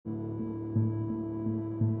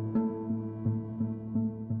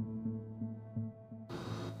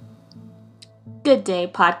Good day,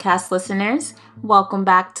 podcast listeners. Welcome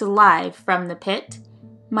back to Live from the Pit.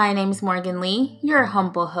 My name is Morgan Lee, your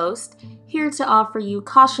humble host, here to offer you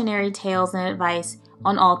cautionary tales and advice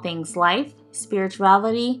on all things life,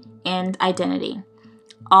 spirituality, and identity.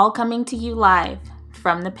 All coming to you live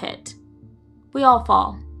from the pit. We all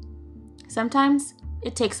fall. Sometimes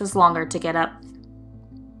it takes us longer to get up.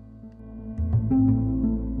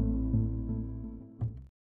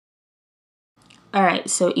 Alright,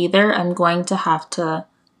 so either I'm going to have to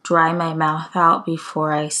dry my mouth out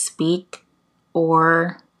before I speak,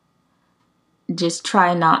 or just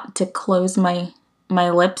try not to close my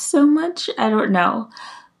lips so much. I don't know.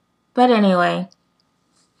 But anyway,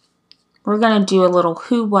 we're going to do a little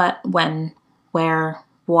who, what, when, where,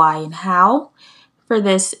 why, and how for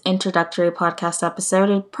this introductory podcast episode.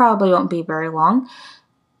 It probably won't be very long.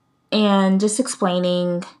 And just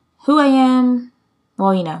explaining who I am,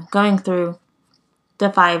 going through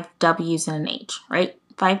the 5 W's and an H, right?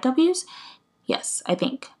 5 W's? Yes, I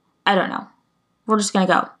think. I don't know. We're just going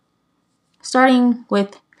to go. Starting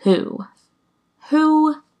with who.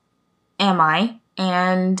 Who am I?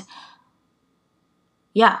 And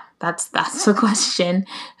yeah, that's the question.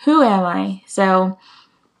 Who am I? So,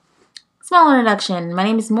 small introduction. My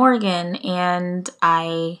name is Morgan, and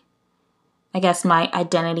I guess my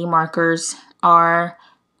identity markers are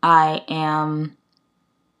I am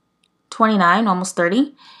 29, almost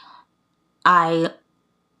 30. How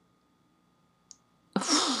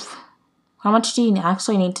much do you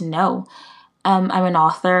actually need to know? I'm an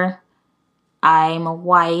author. I'm a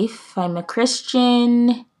wife. I'm a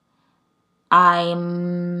Christian.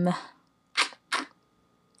 I'm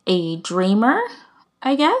a dreamer,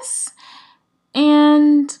 I guess.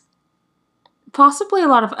 And possibly a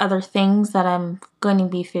lot of other things that I'm going to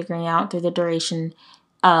be figuring out through the duration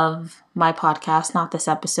of my podcast. Not this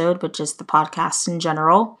episode, but just the podcast in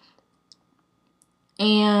general.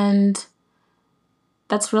 And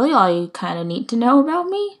that's really all you kind of need to know about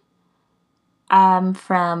me. I'm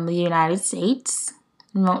from the United States.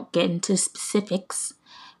 I won't get into specifics,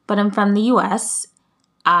 but I'm from the U.S.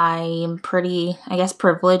 I'm pretty,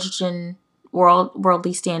 privileged in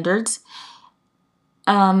worldly standards.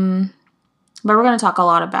 But we're going to talk a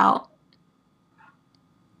lot about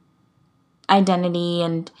identity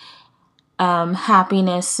and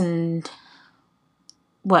happiness and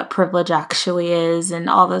what privilege actually is and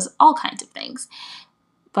all kinds of things.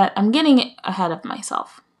 But I'm getting ahead of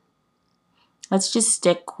myself. Let's just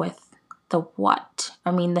stick with the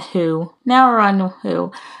who. Now we're on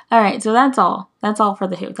who. All right, so that's all. That's all for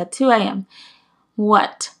the who. That's who I am.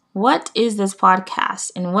 What? What is this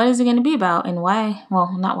podcast? And what is it going to be about? And why?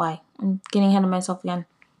 Well, not why. I'm getting ahead of myself again.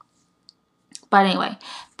 But anyway,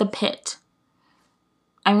 the pit.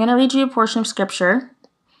 I'm going to read you a portion of scripture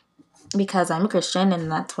because I'm a Christian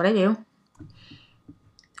and that's what I do.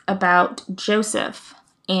 About Joseph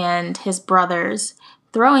and his brothers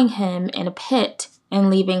throwing him in a pit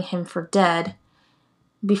and leaving him for dead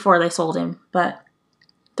before they sold him, but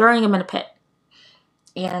throwing him in a pit.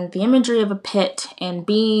 And the imagery of a pit and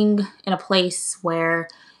being in a place where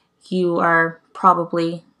you are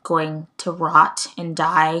probably going to rot and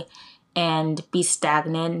die and be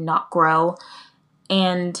stagnant, not grow.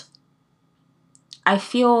 And I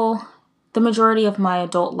feel the majority of my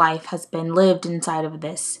adult life has been lived inside of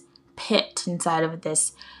this pit, inside of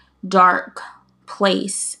this dark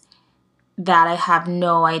place that I have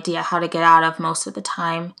no idea how to get out of most of the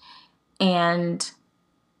time. And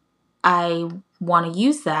I want to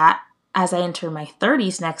use that as I enter my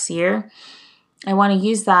 30s next year. I want to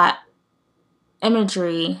use that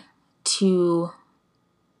imagery to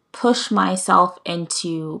push myself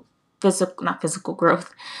into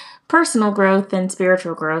personal growth and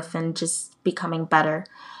spiritual growth and just becoming better.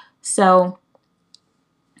 So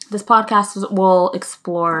this podcast will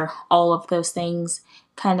explore all of those things,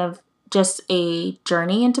 kind of just a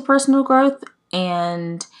journey into personal growth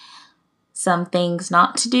and some things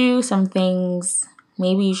not to do, some things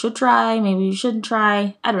maybe you should try, maybe you shouldn't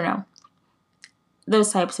try. I don't know.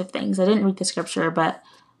 Those types of things. I didn't read the scripture, but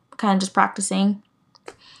kind of just practicing.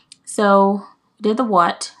 So, did the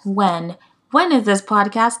what, when. When is this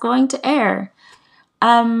podcast going to air?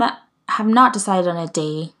 I have not decided on a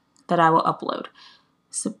day that I will upload.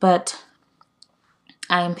 But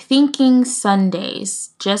I am thinking Sundays,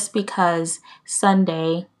 just because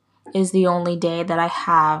Sunday is the only day that I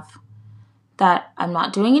have that I'm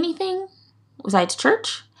not doing anything besides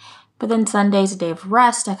church. But then Sunday's a day of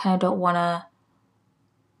rest. I kind of don't want to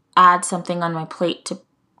add something on my plate to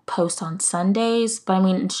post on Sundays. But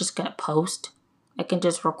it's just going to post. I can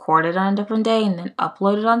just record it on a different day and then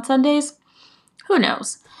upload it on Sundays. Who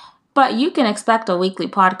knows? But you can expect a weekly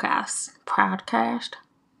podcast. Podcast?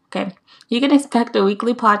 Okay. You can expect a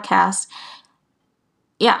weekly podcast.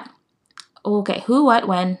 Yeah. Okay. Who, what,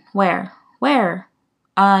 when, where? Where?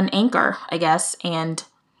 On Anchor, I guess, and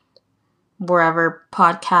wherever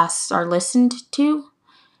podcasts are listened to.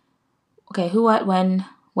 Okay. Who, what, when,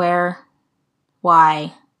 where,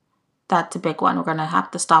 why? That's a big one. We're going to have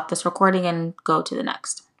to stop this recording and go to the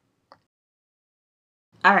next.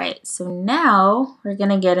 All right, so now we're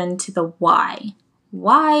going to get into the why.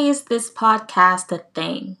 Why is this podcast a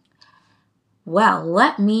thing? Well,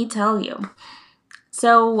 let me tell you.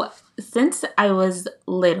 So, since I was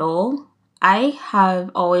little, I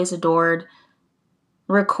have always adored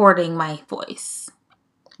recording my voice,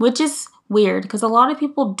 which is weird because a lot of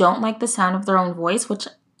people don't like the sound of their own voice, which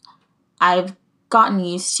I've gotten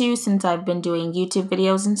used to since I've been doing YouTube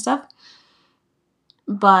videos and stuff.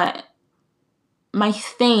 But my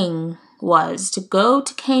thing was to go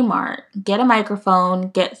to Kmart, get a microphone,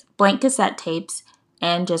 get blank cassette tapes,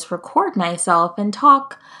 and just record myself and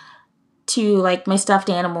talk to like my stuffed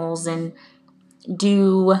animals and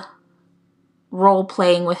do role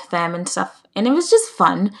playing with them and stuff. And it was just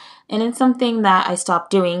fun. And it's something that I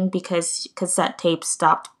stopped doing because cassette tapes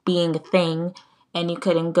stopped being a thing and you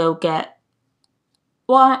couldn't go get,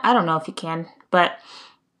 well, I don't know if you can, but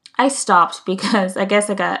I stopped because I guess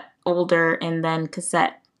I got older and then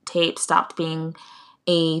cassette tape stopped being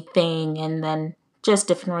a thing and then just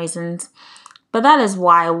different reasons. But that is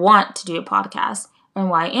why I want to do a podcast and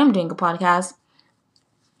why I am doing a podcast.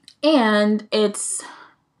 And it's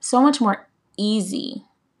so much more easy.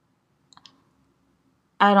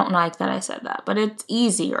 I don't like that I said that, but it's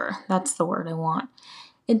easier. That's the word I want.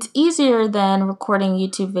 It's easier than recording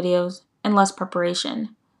YouTube videos and less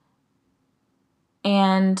preparation.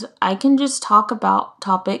 And I can just talk about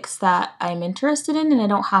topics that I'm interested in and I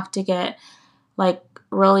don't have to get like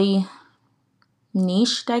really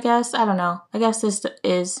niched, I guess. I don't know. I guess this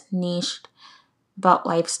is niched about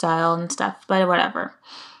lifestyle and stuff, but whatever.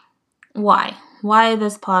 Why? Why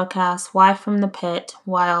this podcast? Why From the Pit?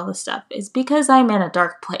 Why all this stuff? Is because I'm in a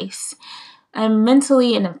dark place. I'm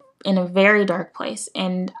mentally in a very dark place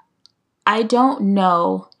and I don't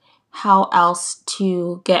know how else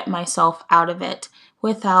to get myself out of it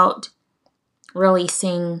without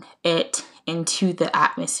releasing it into the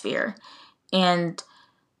atmosphere. And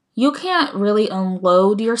you can't really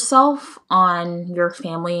unload yourself on your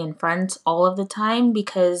family and friends all of the time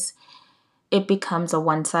because it becomes a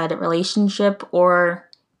one-sided relationship or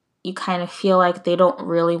you kind of feel like they don't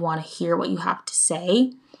really want to hear what you have to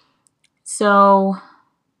say. So,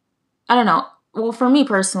 I don't know. Well, for me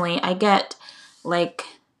personally, I get like,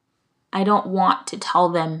 I don't want to tell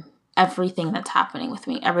them everything that's happening with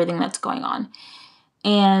me, everything that's going on.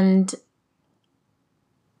 And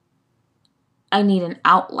I need an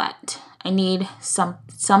outlet. I need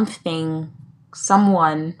something,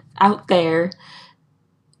 someone out there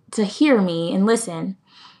to hear me and listen.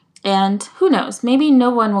 And who knows, maybe no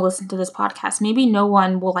one will listen to this podcast. Maybe no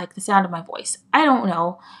one will like the sound of my voice. I don't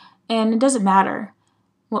know. And it doesn't matter.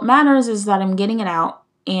 What matters is that I'm getting it out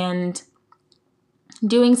and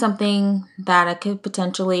doing something that I could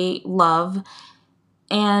potentially love.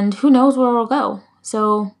 And who knows where it'll go.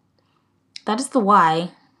 So that is the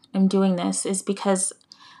why I'm doing this, is because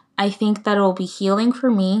I think that it will be healing for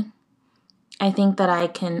me. I think that I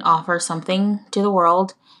can offer something to the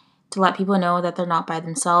world to let people know that they're not by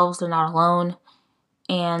themselves, they're not alone,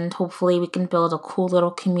 and hopefully we can build a cool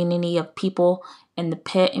little community of people in the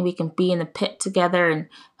pit and we can be in the pit together and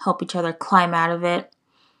help each other climb out of it.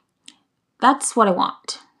 That's what I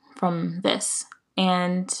want from this.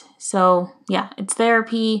 And so, yeah, it's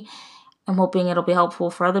therapy. I'm hoping it'll be helpful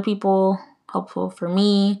for other people, helpful for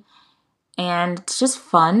me, and it's just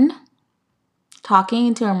fun talking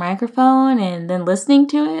into a microphone and then listening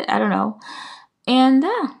to it. I don't know. And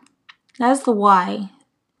yeah, that's the why.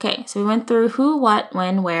 Okay, so we went through who, what,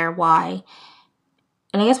 when, where, why.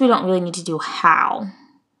 And I guess we don't really need to do how.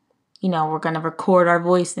 You know, we're going to record our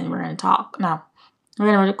voice and we're going to talk. No,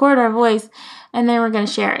 we're going to record our voice and then we're going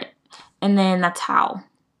to share it. And then that's how.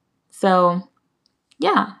 So,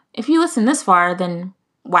 yeah, if you listen this far, then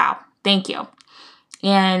wow, thank you.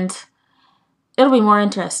 And it'll be more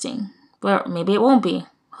interesting. But maybe it won't be.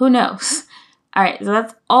 Who knows? All right, so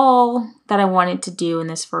that's all that I wanted to do in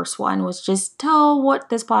this first one, was just tell what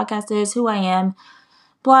this podcast is, who I am,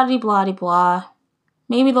 blah-de-blah-de-blah.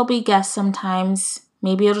 Maybe there'll be guests sometimes.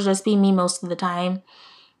 Maybe it'll just be me most of the time.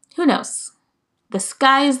 Who knows? The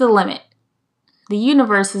sky is the limit. The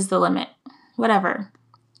universe is the limit. Whatever.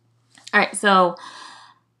 All right, so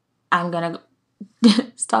I'm going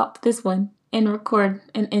to stop this one. and record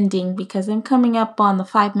an ending because I'm coming up on the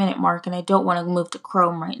 5-minute mark and I don't want to move to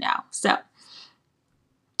Chrome right now. So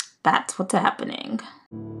that's what's happening.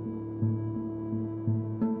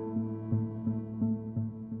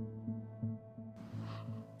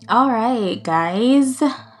 All right, guys,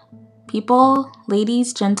 people,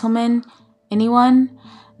 ladies, gentlemen, anyone?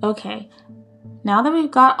 Okay, now that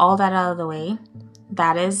we've got all that out of the way,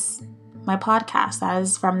 that is my podcast. That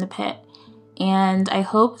is From the Pit. And I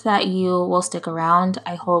hope that you will stick around.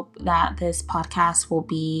 I hope that this podcast will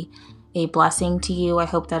be a blessing to you. I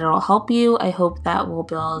hope that it'll help you. I hope that we'll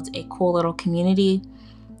build a cool little community.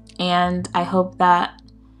 And I hope that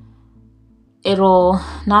it'll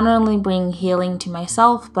not only bring healing to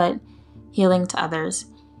myself, but healing to others.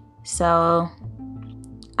 So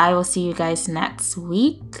I will see you guys next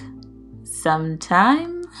week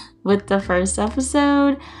sometime with the first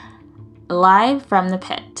episode live from the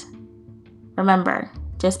pit. Remember,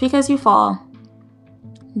 just because you fall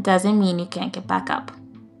doesn't mean you can't get back up.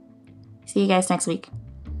 See you guys next week.